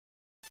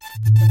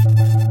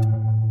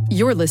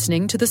You're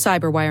listening to the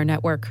Cyberwire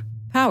Network,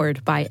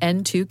 powered by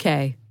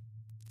N2K.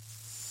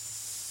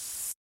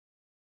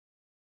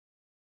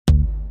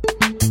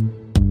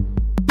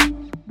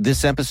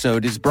 This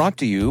episode is brought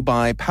to you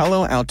by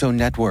Palo Alto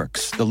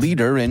Networks, the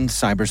leader in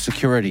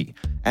cybersecurity.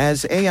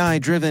 As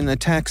AI-driven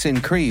attacks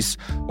increase,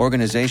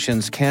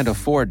 organizations can't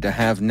afford to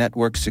have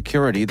network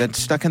security that's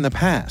stuck in the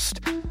past.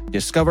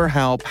 Discover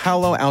how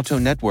Palo Alto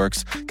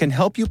Networks can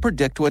help you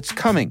predict what's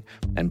coming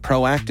and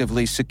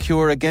proactively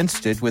secure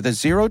against it with a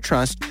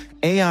zero-trust,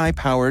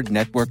 AI-powered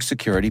network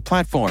security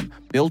platform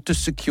built to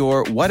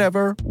secure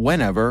whatever,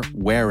 whenever,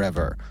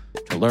 wherever.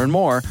 To learn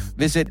more,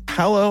 visit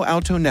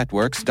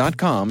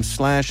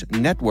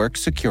paloaltonetworks.com/network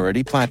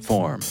security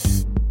platform.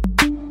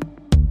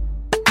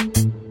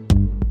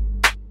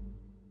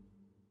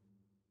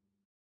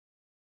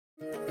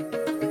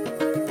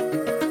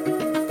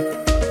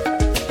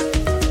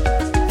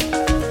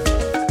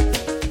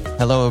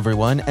 Hello,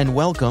 everyone, and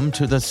welcome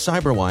to the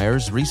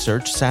Cyberwire's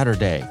Research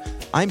Saturday.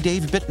 I'm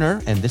Dave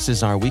Bittner, and this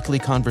is our weekly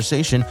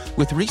conversation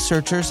with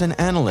researchers and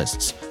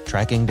analysts,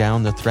 tracking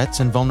down the threats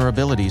and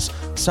vulnerabilities,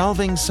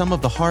 solving some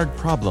of the hard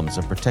problems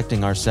of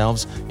protecting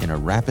ourselves in a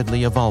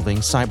rapidly evolving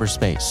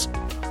cyberspace.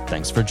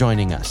 Thanks for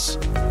joining us.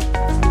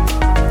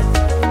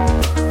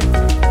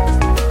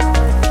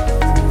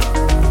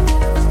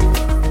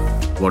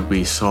 What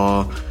we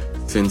saw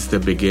since the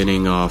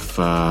beginning of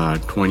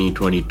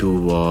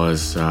 2022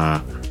 was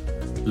a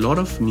lot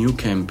of new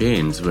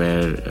campaigns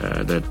where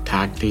the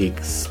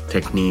tactics,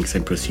 techniques,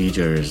 and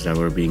procedures that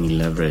were being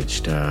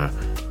leveraged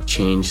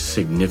changed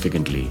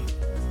significantly.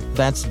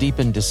 That's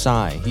Deepan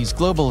Desai. He's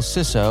Global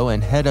CISO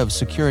and Head of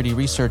Security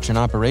Research and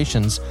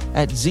Operations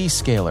at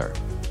Zscaler.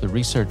 The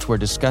research we're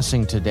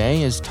discussing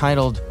today is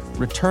titled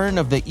Return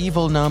of the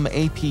Evilnum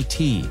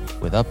APT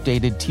with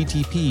updated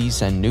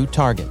TTPs and new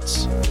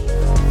targets.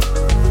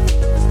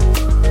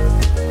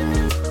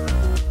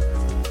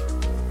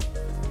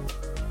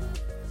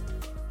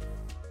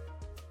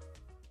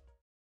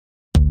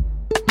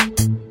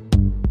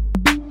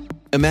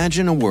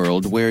 Imagine a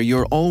world where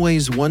you're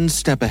always one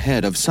step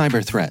ahead of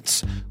cyber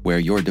threats, where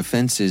your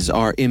defenses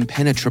are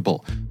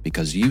impenetrable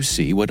because you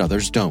see what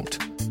others don't.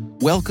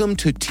 Welcome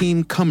to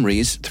Team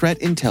Cymru's Threat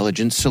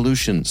Intelligence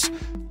Solutions.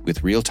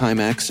 With real-time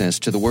access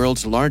to the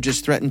world's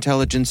largest threat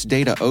intelligence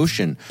data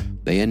ocean,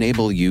 they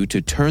enable you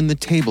to turn the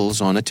tables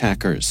on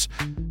attackers.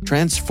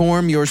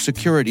 Transform your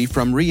security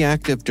from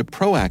reactive to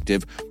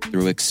proactive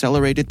through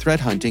accelerated threat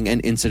hunting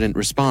and incident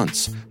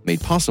response, made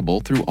possible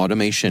through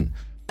automation.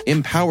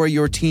 Empower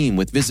your team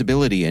with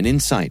visibility and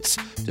insights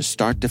to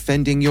start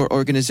defending your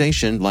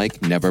organization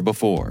like never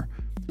before.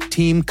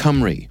 Team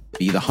Cymru.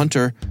 Be the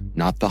hunter,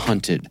 not the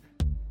hunted.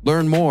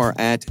 Learn more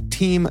at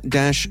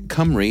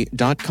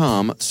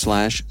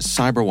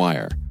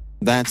team-cymru.com/cyberwire.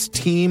 That's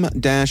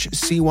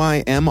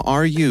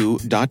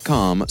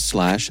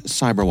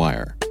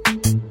team-cymru.com/cyberwire.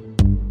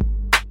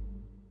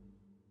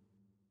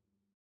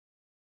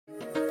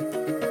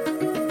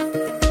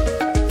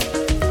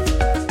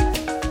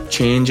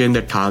 Change in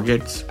the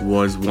targets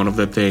was one of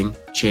the things.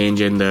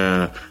 Change in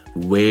the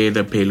way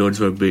the payloads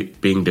were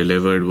being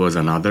delivered was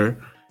another.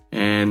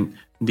 And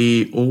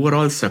the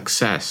overall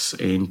success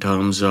in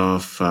terms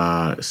of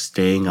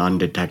staying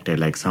undetected,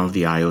 like some of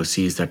the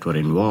IOCs that were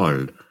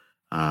involved,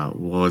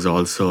 was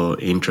also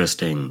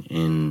interesting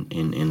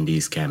in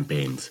these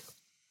campaigns.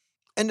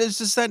 And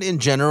does that in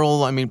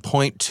general,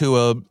 point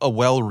to a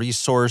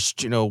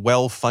well-resourced,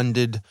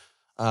 well-funded,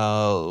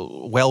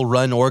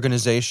 well-run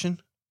organization?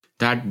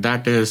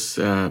 That is,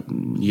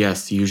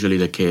 yes, usually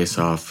the case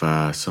of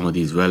some of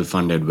these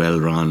well-funded,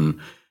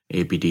 well-run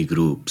APT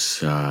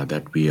groups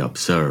that we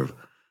observe.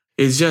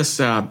 It's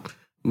just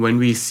when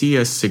we see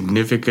a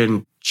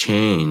significant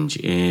change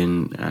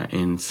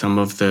in some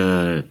of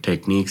the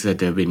techniques that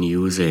they've been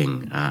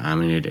using,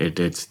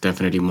 it's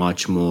definitely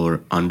much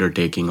more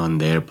undertaking on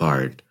their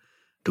part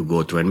to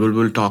go through. And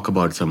we'll talk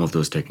about some of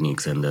those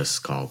techniques in this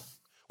call.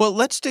 Well,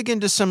 let's dig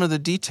into some of the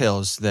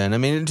details then.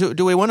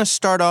 Do we want to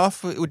start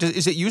off?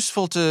 Is it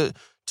useful to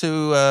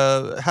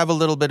have a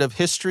little bit of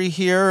history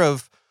here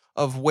of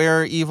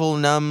where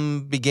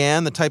Evilnum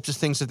began, the types of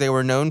things that they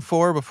were known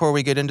for, before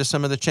we get into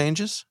some of the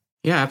changes?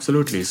 Yeah,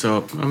 absolutely.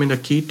 So, the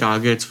key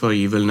targets for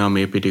Evilnum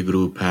APT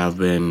Group have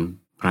been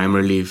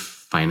primarily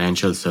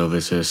financial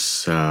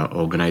services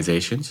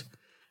organizations,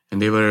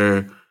 and they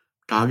were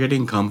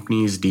targeting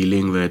companies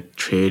dealing with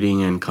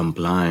trading and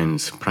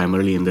compliance,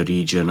 primarily in the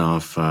region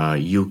of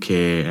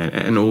UK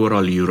and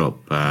overall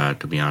Europe,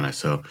 to be honest.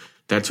 So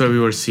that's where we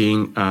were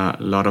seeing a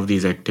lot of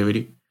these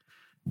activity.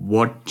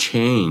 What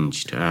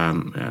changed,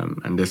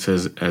 and this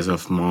is as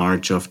of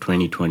March of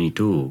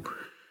 2022,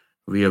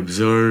 we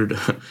observed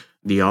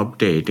the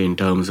update in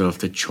terms of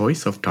the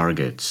choice of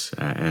targets.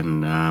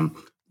 And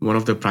one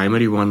of the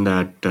primary one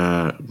that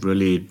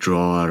really drew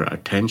our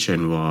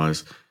attention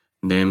was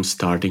them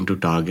starting to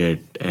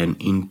target an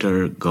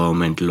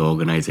intergovernmental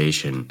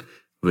organization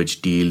which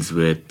deals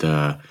with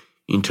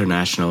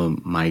international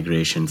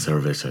migration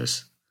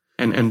services.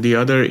 And the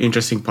other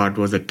interesting part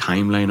was the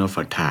timeline of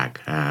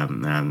attack.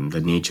 And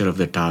the nature of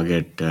the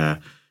target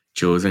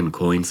chosen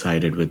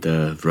coincided with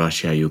the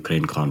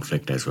Russia-Ukraine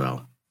conflict as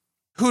well.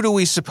 Who do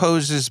we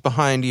suppose is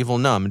behind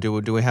Evilnum?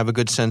 Do we have a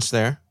good sense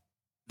there?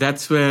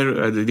 That's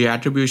where the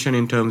attribution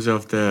in terms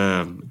of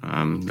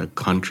the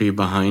country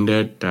behind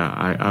it,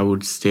 I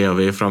would stay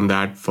away from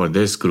that for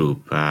this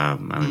group. There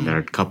are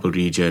a couple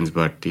regions,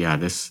 but yeah,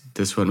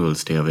 this one will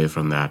stay away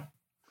from that.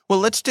 Well,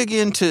 let's dig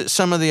into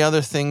some of the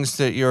other things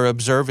that you're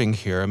observing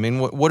here. I mean,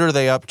 what are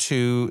they up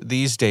to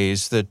these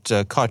days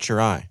that caught your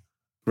eye?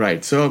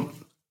 Right. So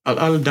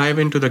I'll dive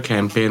into the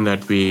campaign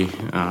that we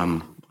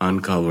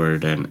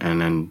uncovered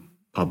and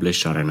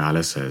published our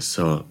analysis.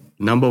 So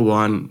number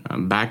one,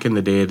 back in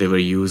the day, they were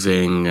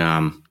using,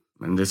 and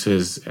this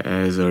is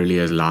as early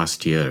as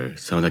last year,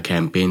 some of the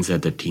campaigns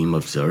that the team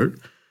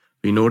observed.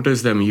 We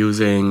noticed them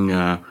using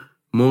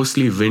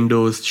mostly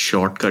Windows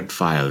shortcut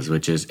files,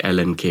 which is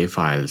LNK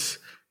files,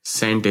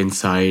 sent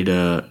inside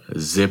a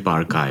zip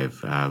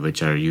archive,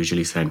 which are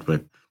usually sent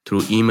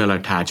through email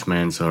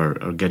attachments or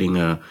getting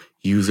a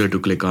user to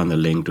click on the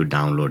link to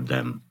download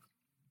them.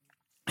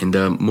 In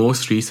the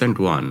most recent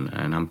one,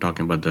 and I'm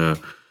talking about the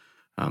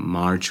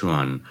March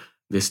one,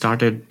 they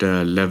started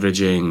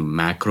leveraging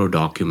macro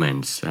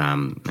documents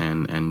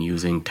and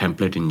using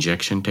template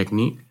injection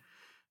technique,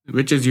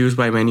 which is used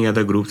by many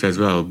other groups as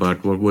well.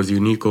 But what was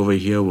unique over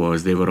here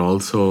was they were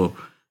also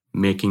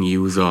making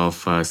use of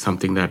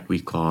something that we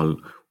call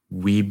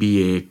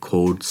VBA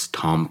code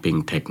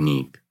stomping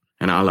technique.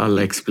 And I'll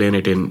explain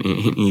it in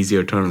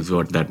easier terms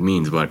what that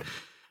means. But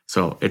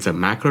so it's a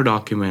macro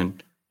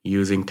document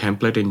using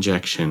template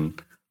injection,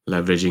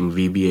 leveraging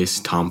VBA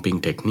stomping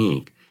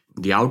technique.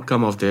 The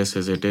outcome of this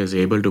is it is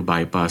able to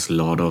bypass a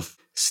lot of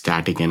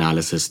static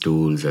analysis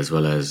tools, as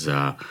well as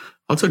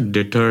also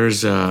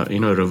deters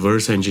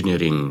reverse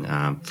engineering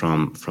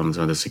from some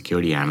of the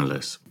security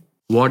analysts.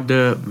 What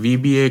the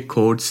VBA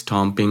code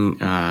stomping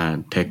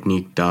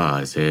technique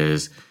does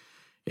is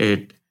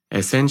it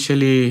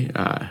essentially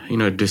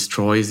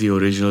destroys the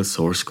original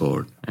source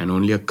code, and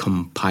only a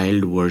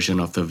compiled version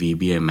of the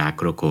VBA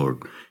macro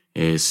code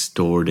is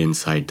stored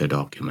inside the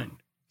document.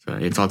 So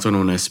it's also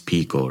known as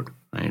P code,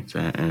 right?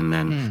 And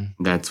then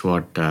that's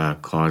what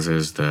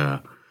causes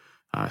the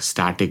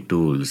static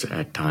tools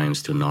at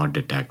times to not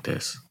detect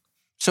this.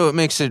 So it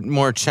makes it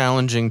more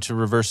challenging to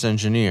reverse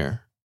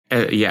engineer.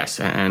 Yes,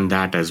 and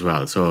that as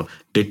well. So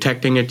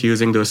detecting it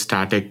using those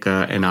static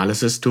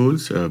analysis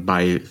tools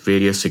by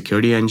various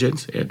security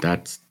engines,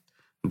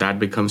 that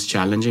becomes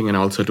challenging, and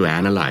also to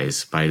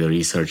analyze by the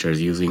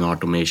researchers using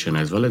automation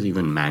as well as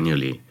even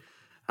manually.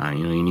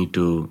 You need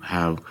to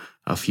have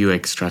a few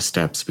extra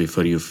steps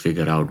before you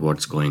figure out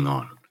what's going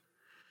on.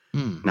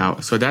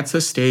 Now, so that's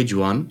the stage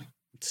one.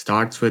 It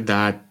starts with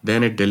that.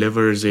 Then it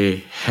delivers a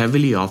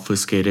heavily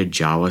obfuscated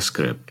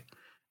JavaScript,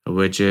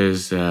 which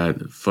is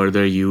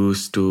further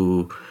used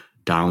to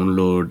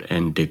download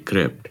and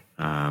decrypt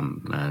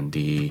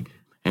the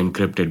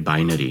encrypted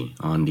binary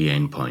on the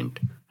endpoint.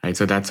 Right,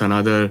 so that's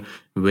another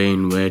way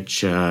in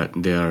which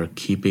they are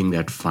keeping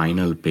that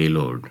final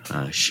payload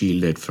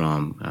shielded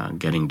from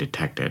getting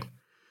detected.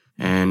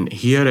 And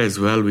here as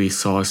well, we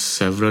saw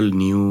several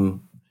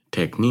new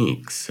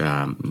techniques.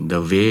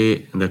 The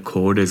way the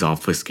code is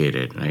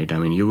obfuscated, right? I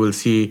mean, you will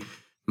see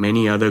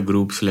many other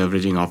groups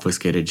leveraging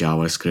obfuscated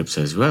JavaScripts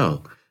as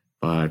well.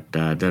 But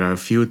there are a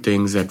few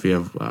things that we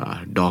have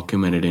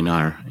documented in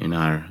our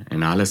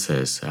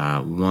analysis.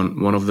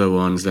 One of the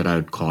ones that I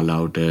would call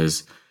out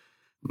is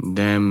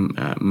them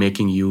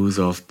making use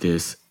of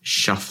this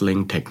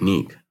shuffling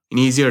technique. In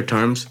easier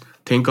terms,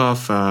 think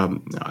of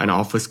an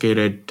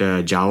obfuscated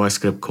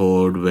JavaScript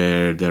code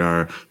where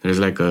there's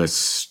like a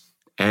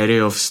array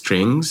of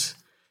strings,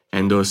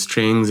 and those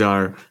strings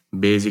are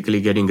basically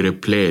getting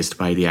replaced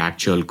by the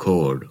actual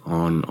code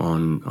on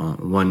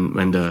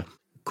when the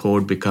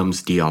code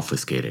becomes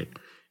deobfuscated.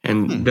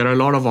 And there are a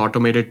lot of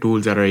automated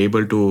tools that are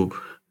able to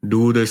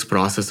do this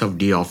process of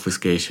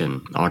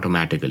deobfuscation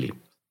automatically.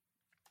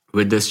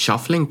 With this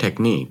shuffling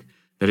technique,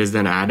 there is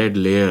an added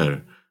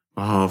layer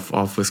of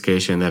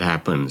obfuscation that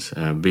happens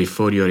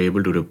before you're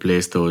able to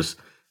replace those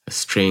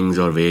strings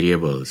or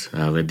variables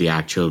with the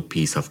actual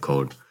piece of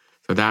code.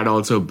 So that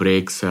also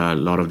breaks a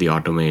lot of the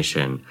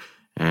automation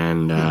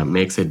and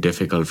makes it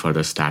difficult for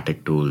the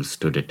static tools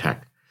to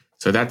detect.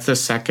 So that's the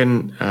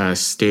second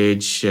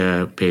stage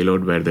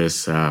payload where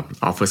this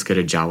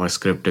obfuscated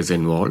JavaScript is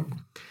involved.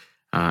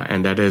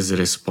 And that is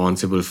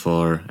responsible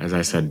for, as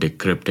I said,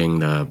 decrypting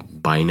the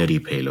binary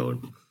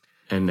payload.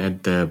 And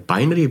at the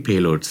binary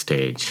payload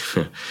stage,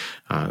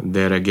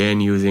 they're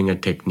again using a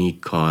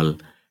technique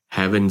called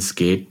Heaven's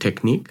Gate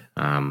technique.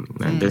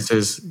 And this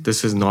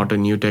is not a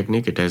new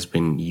technique. It has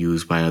been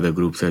used by other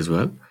groups as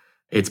well.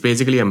 It's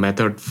basically a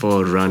method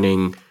for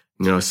running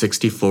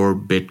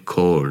 64-bit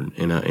code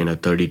in a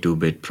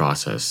 32-bit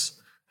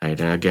process. Right?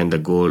 And again, the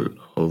goal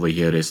over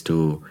here is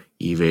to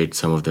evade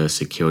some of the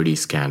security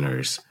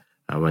scanners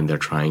when they're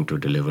trying to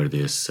deliver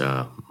this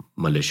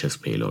malicious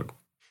payload.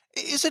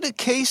 Is it a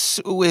case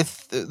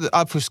with the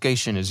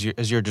obfuscation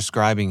as you're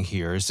describing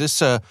here? Is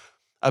this a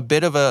a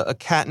bit of a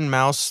cat and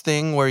mouse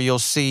thing where you'll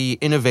see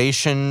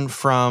innovation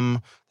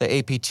from the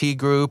APT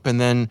group, and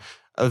then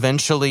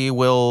eventually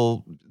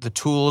will the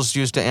tools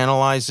used to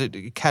analyze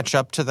it catch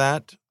up to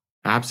that?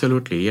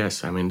 Absolutely,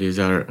 yes. I mean,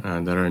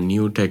 there are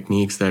new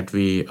techniques that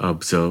we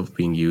observe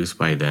being used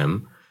by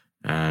them,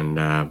 and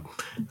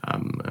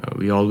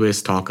we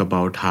always talk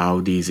about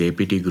how these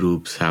APT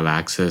groups have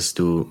access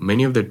to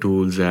many of the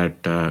tools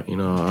that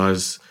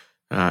us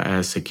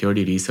as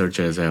security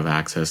researchers have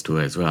access to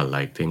as well,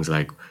 like things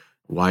like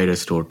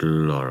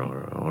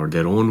VirusTotal or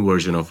their own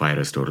version of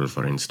VirusTotal,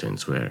 for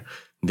instance, where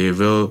they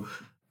will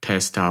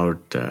test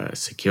out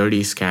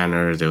security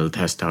scanners, they will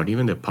test out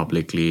even the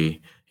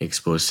publicly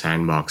exposed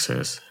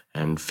sandboxes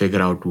and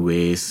figure out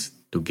ways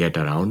to get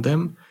around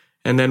them.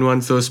 And then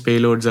once those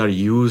payloads are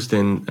used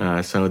in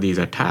some of these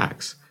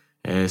attacks,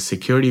 as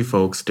security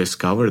folks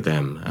discover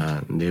them,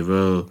 they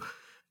will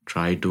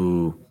try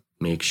to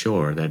make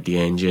sure that the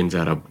engines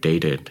are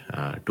updated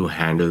to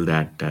handle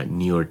that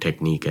newer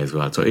technique as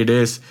well. So it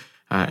is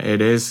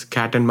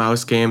cat and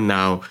mouse game.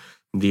 Now,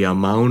 the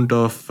amount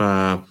of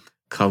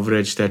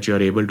coverage that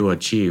you're able to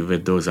achieve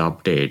with those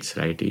updates,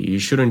 right? You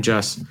shouldn't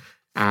just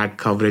add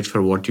coverage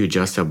for what you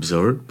just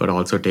observed, but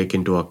also take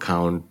into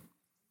account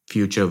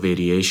future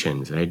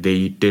variations, right?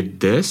 They did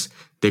this,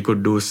 they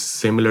could do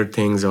similar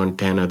things on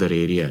 10 other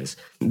areas.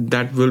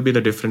 That will be the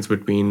difference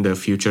between the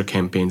future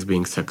campaigns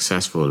being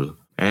successful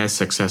as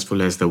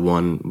the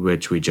one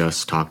which we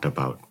just talked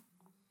about.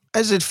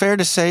 Is it fair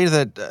to say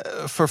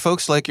that for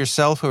folks like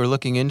yourself who are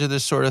looking into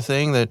this sort of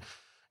thing, that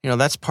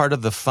that's part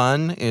of the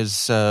fun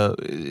is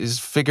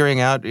figuring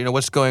out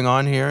what's going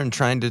on here and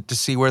trying to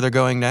see where they're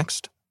going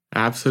next?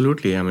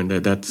 Absolutely. I mean,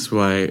 that's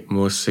why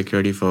most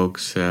security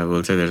folks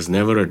will say there's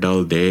never a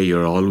dull day.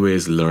 You're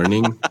always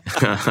learning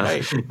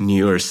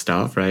newer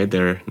stuff, right?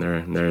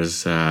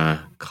 There's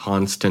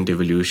constant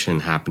evolution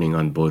happening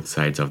on both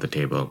sides of the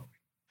table.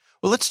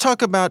 Well, let's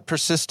talk about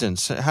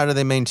persistence. How do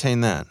they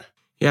maintain that?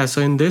 Yeah,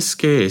 so in this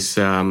case,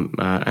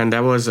 and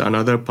that was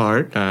another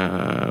part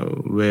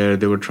where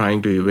they were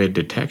trying to evade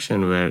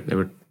detection, where they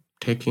were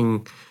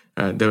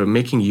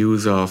making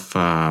use of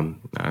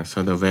some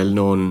of the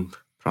well-known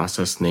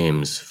process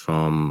names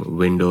from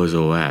Windows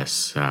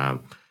OS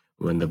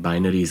when the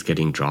binary is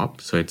getting dropped.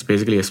 So it's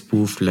basically a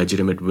spoofed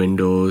legitimate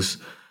Windows,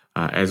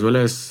 as well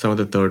as some of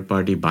the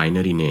third-party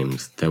binary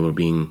names that were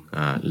being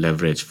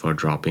leveraged for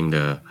dropping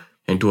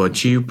and to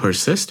achieve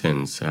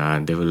persistence,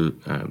 they will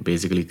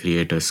basically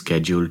create a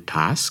scheduled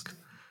task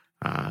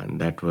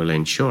that will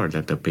ensure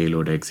that the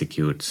payload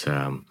executes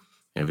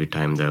every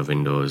time the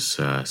Windows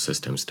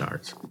system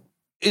starts.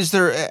 Is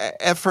there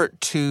effort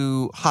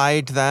to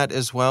hide that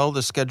as well,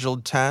 the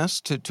scheduled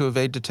task, to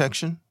evade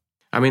detection?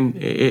 I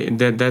mean,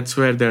 that's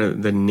where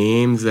the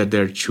names that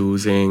they're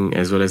choosing,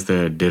 as well as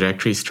the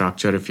directory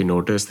structure, if you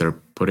notice, they're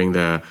putting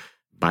the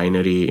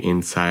binary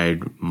inside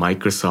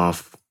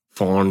Microsoft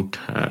font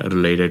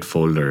related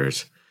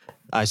folders.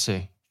 I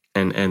see.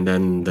 And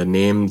then the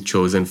name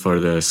chosen for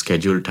the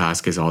scheduled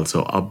task is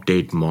also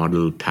update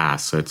model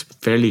task. So it's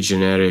fairly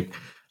generic,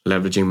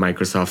 leveraging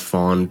Microsoft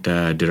font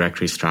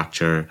directory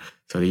structure.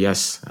 So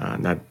yes,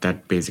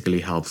 that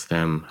basically helps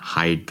them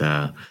hide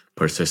the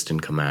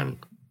persistent command.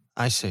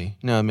 I see.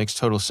 No, it makes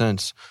total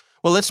sense.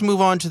 Well, let's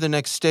move on to the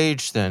next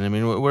stage then. I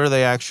mean, where are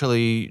they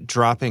actually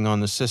dropping on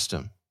the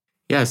system?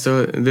 Yeah,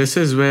 so this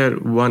is where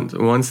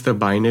once the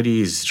binary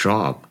is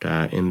dropped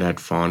in that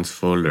fonts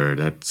folder,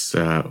 that's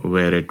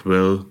where it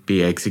will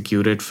be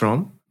executed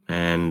from.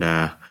 And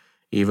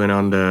even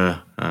on the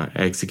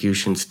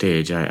execution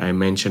stage, I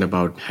mentioned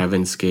about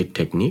Heaven's Gate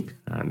technique.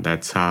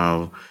 That's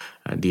how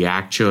the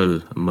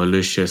actual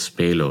malicious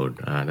payload,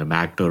 the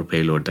backdoor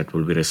payload that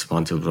will be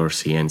responsible for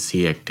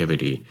CNC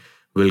activity,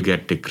 will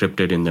get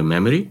decrypted in the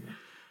memory.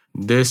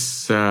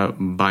 This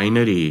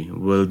binary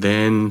will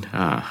then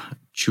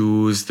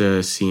choose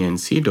the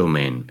CNC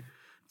domain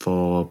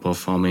for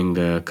performing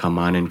the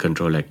command and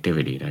control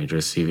activity, right?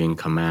 Receiving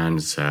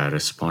commands,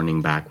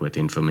 responding back with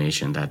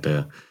information that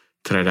the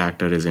threat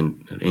actor is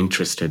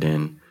interested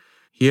in.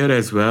 Here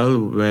as well,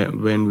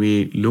 when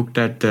we looked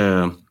at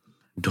the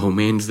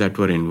domains that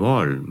were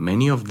involved,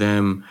 many of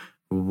them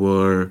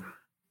were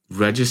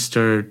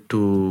registered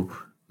to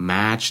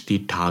match the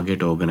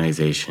target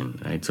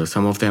organization, right? So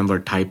some of them were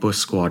typo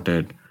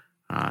squatted,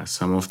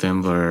 some of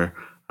them were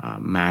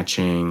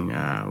matching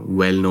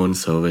well-known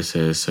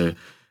services. So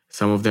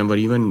some of them were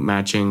even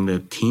matching the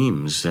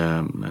themes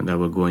that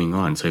were going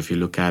on. So if you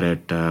look at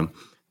it,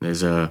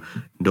 there's a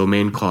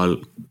domain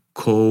called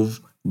covedd.org,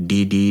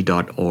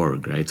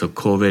 right? So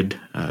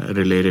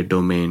COVID-related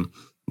domain.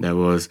 There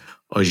was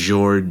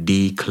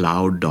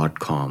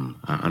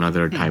azuredcloud.com,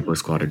 another typo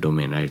squatted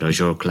domain, right?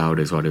 Azure Cloud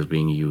is what is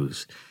being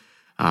used.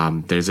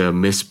 There's a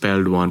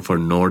misspelled one for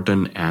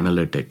Norton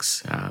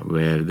Analytics,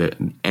 where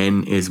the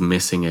N is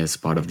missing as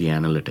part of the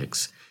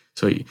analytics.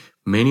 So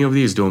many of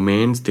these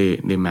domains, they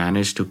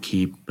managed to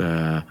keep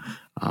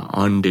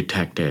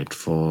undetected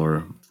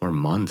for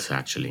months,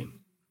 actually.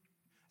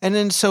 And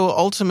then so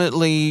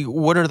ultimately,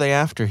 what are they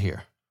after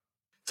here?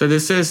 So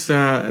this is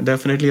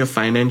definitely a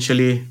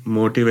financially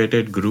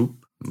motivated group.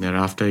 They're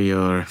after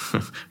your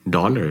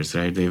dollars,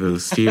 right? They will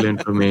steal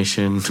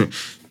information.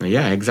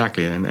 Yeah,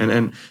 exactly.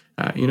 And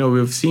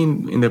we've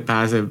seen in the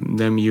past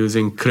them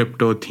using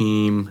crypto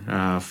theme,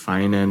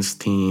 finance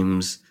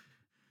themes.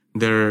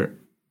 Their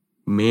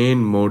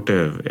main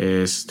motive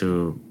is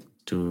to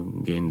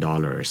gain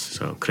dollars.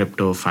 So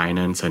crypto,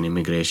 finance, and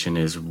immigration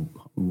is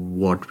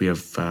what we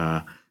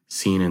have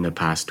seen in the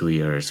past 2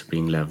 years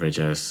being leveraged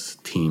as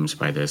themes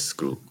by this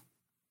group.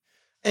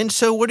 And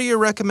so what are your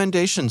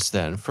recommendations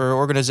then for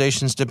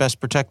organizations to best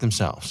protect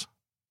themselves?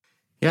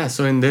 Yeah,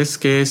 so in this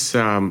case,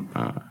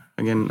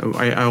 again,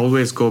 I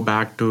always go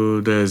back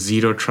to the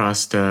zero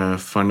trust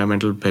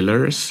fundamental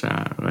pillars,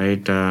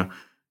 right?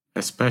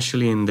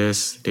 Especially in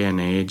this day and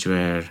age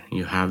where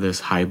you have this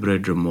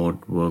hybrid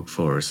remote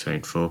workforce,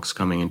 right? Folks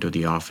coming into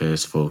the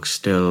office, folks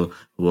still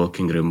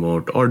working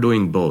remote or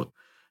doing both.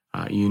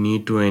 You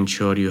need to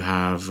ensure you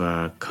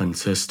have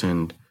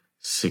consistent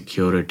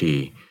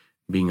security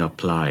being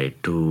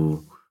applied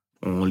to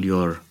all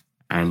your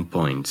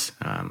endpoints,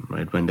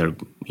 right, when they're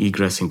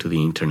egressing to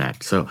the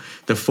internet. So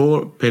the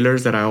 4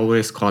 pillars that I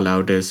always call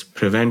out is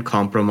prevent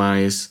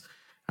compromise.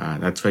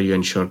 That's where you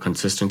ensure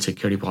consistent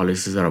security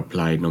policies are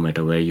applied no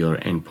matter where your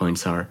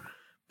endpoints are.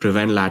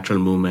 Prevent lateral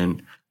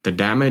movement. The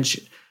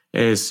damage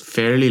is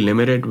fairly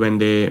limited when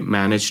they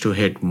manage to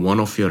hit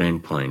one of your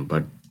endpoint,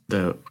 but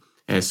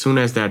as soon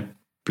as that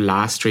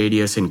blast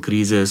radius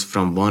increases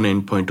from one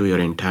endpoint to your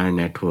entire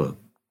network,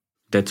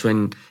 that's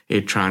when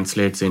it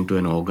translates into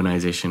an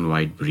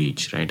organization-wide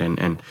breach, right?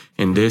 And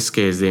in this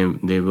case,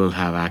 they will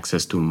have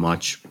access to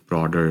much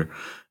broader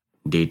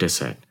data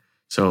set.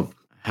 So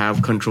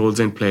have controls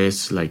in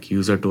place like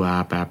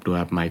user-to-app,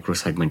 app-to-app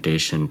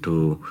micro-segmentation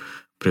to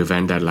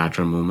prevent that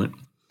lateral movement.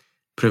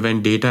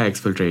 Prevent data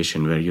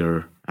exfiltration where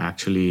you're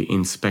actually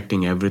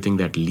inspecting everything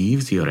that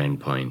leaves your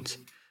endpoints.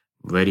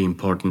 Very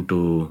important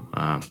to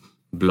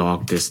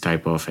block this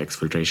type of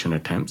exfiltration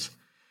attempts.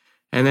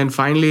 And then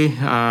finally,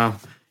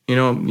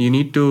 you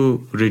need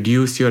to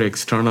reduce your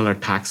external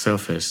attack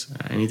surface.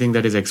 Anything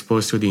that is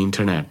exposed to the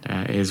internet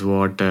is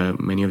what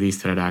many of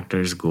these threat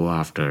actors go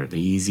after,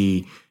 the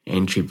easy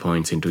entry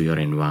points into your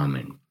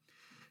environment.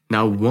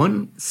 Now,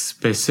 one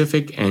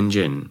specific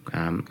engine,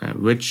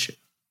 which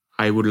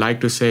I would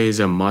like to say is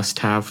a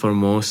must-have for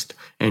most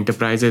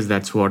enterprises,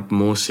 that's what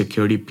most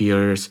security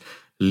peers,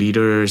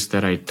 leaders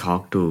that I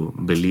talk to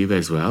believe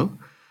as well.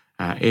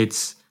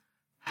 It's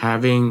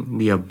having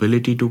the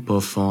ability to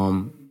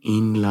perform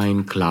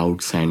inline cloud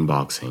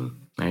sandboxing,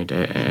 right?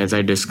 As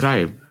I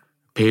described,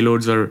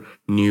 payloads are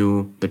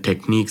new, the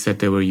techniques that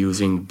they were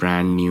using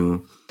brand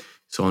new.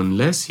 So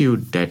unless you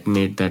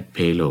detonate that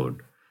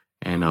payload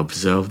and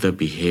observe the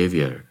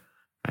behavior,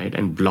 right,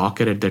 and block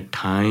it at the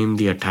time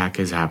the attack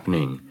is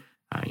happening,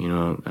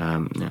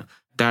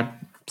 that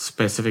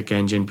specific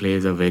engine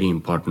plays a very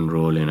important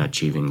role in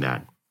achieving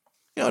that.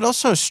 It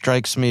also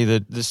strikes me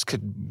that this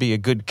could be a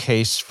good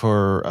case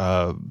for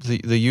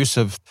the use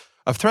of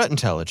threat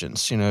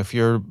intelligence. If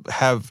you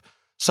have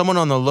someone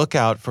on the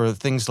lookout for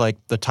things like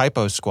the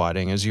typo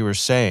squatting, as you were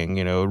saying,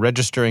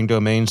 registering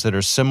domains that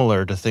are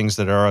similar to things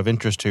that are of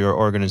interest to your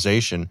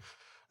organization,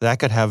 that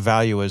could have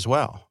value as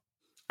well.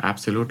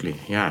 Absolutely.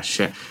 Yeah.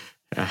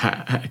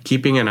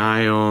 Keeping an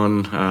eye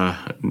on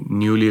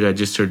newly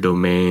registered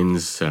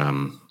domains,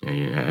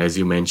 as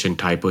you mentioned,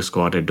 typo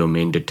squatted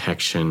domain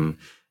detection.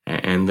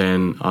 And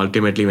then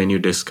ultimately, when you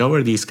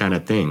discover these kind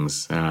of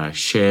things,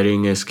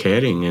 sharing is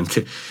caring, and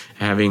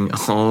having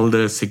all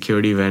the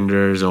security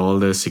vendors, all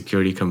the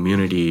security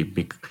community,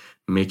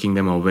 making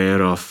them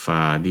aware of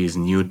these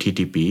new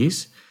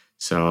TTPs.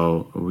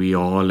 So we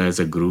all as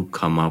a group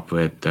come up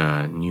with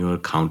newer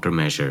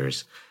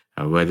countermeasures,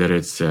 whether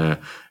it's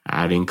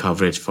adding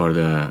coverage for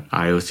the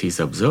IOCs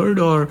observed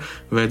or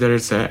whether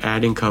it's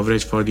adding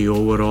coverage for the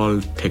overall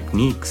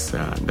techniques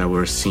that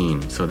were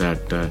seen, so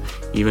that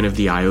even if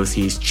the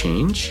IOCs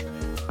change,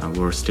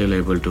 we're still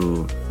able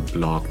to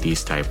block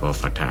these type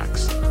of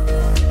attacks.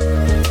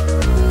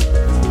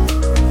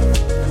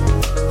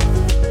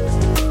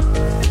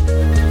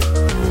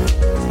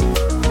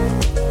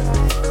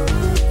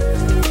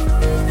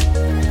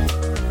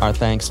 Our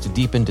thanks to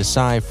Deepan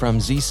Desai from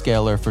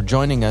Zscaler for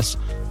joining us.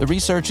 The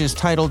research is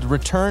titled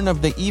Return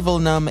of the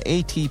Evilnum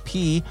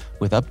APT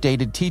with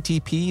updated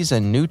TTPs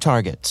and new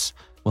targets.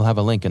 We'll have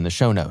a link in the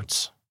show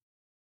notes.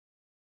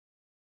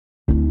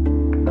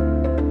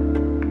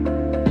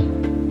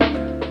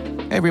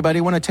 Hey everybody,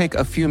 I want to take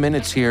a few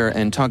minutes here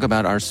and talk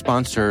about our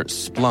sponsor,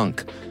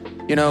 Splunk.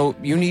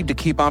 You need to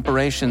keep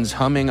operations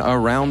humming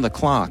around the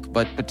clock,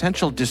 but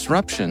potential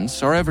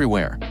disruptions are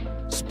everywhere.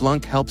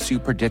 Splunk helps you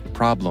predict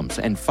problems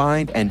and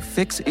find and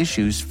fix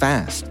issues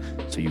fast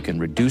so you can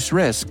reduce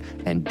risk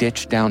and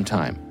ditch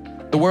downtime.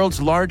 The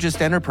world's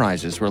largest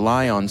enterprises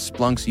rely on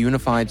Splunk's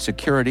unified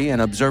security and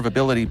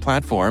observability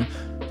platform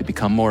to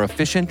become more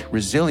efficient,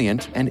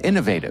 resilient, and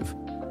innovative.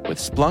 With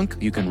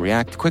Splunk, you can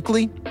react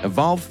quickly,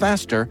 evolve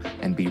faster,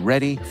 and be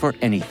ready for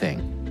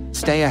anything.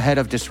 Stay ahead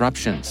of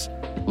disruptions.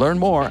 Learn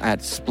more at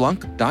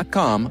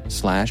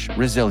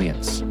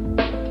splunk.com/resilience.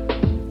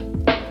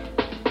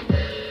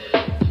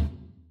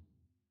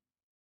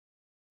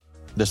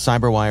 The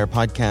CyberWire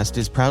podcast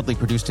is proudly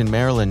produced in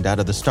Maryland out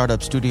of the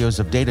startup studios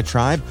of Data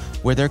Tribe,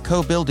 where they're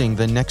co-building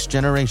the next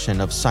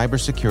generation of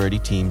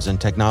cybersecurity teams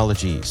and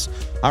technologies.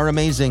 Our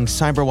amazing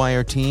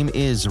CyberWire team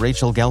is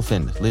Rachel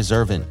Gelfand, Liz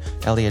Irvin,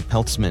 Elliot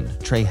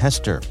Peltzman, Trey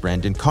Hester,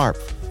 Brandon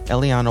Karpf,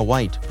 Eliana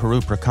White, Peru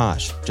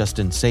Prakash,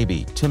 Justin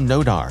Sabi, Tim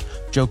Nodar,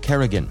 Joe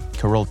Kerrigan,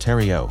 Carol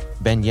Terrio,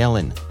 Ben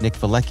Yellen, Nick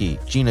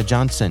Valecki, Gina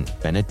Johnson,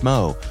 Bennett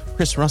Moe,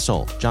 Chris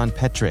Russell, John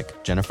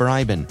Petrick, Jennifer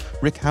Iben,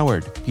 Rick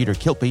Howard, Peter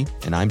Kilpie,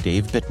 and I'm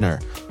Dave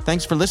Bittner.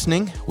 Thanks for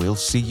listening. We'll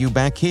see you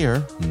back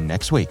here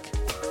next week.